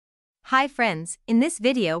Hi friends, in this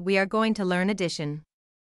video we are going to learn addition.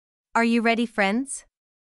 Are you ready friends?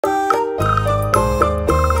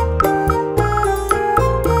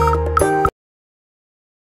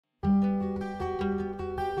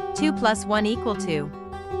 Two plus 1 equal to.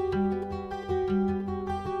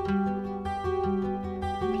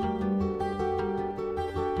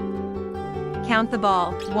 Count the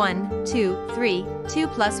ball. 1, 2, 3. 2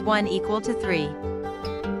 plus 1 equal to 3.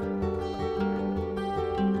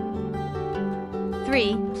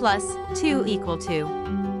 3 plus 2 equal to.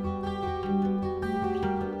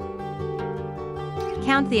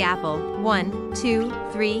 Count the apple. 1, 2,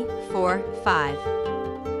 3, 4,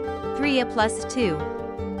 5. 3 plus 2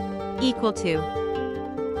 equal to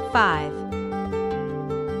 5.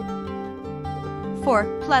 4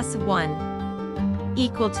 plus 1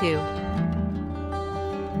 equal to.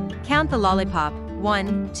 Count the lollipop.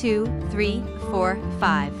 1, 2, 3, 4,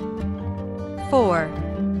 5. 4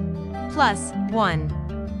 plus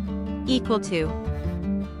 1 equal to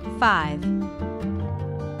 5.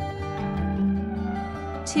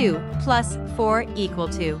 2 plus 4 equal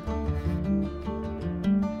to.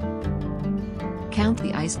 Count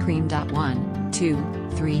the ice cream. 1, 2,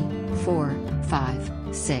 3, 4, 5,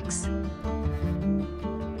 6.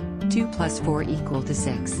 2 plus 4 equal to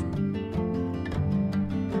 6.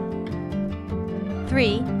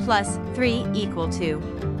 3 plus 3 equal to.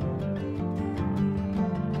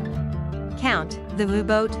 Count the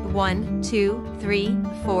U-boat. 1, 2, 3,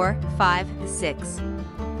 4, 5, 6.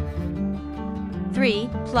 3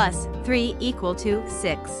 plus 3 equal to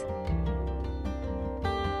 6.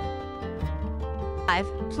 5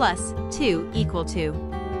 plus 2 equal to.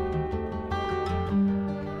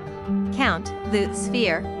 Count the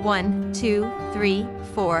sphere. 1, 2, 3,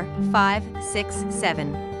 4, 5, 6,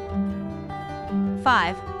 7.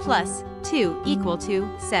 5 plus 2 equal to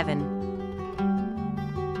 7.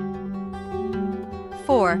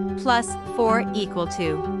 4 plus 4 equal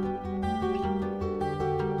to.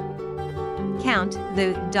 Count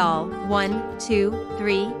the doll. 1, 2,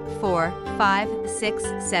 3, 4, 5, 6,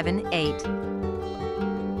 7, 8.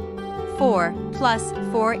 4 plus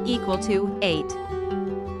 4 equal to 8.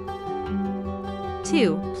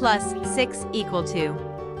 2 plus 6 equal to.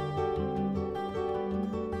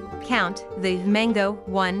 Count the mango.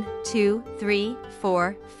 1, 2, 3,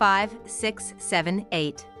 4, 5, 6, 7,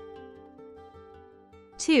 8.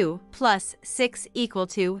 2 plus 6 equal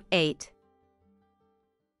to 8.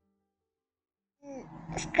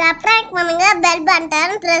 Subscribe பண்ணுங்க, bell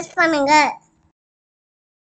button press பண்ணுங்க.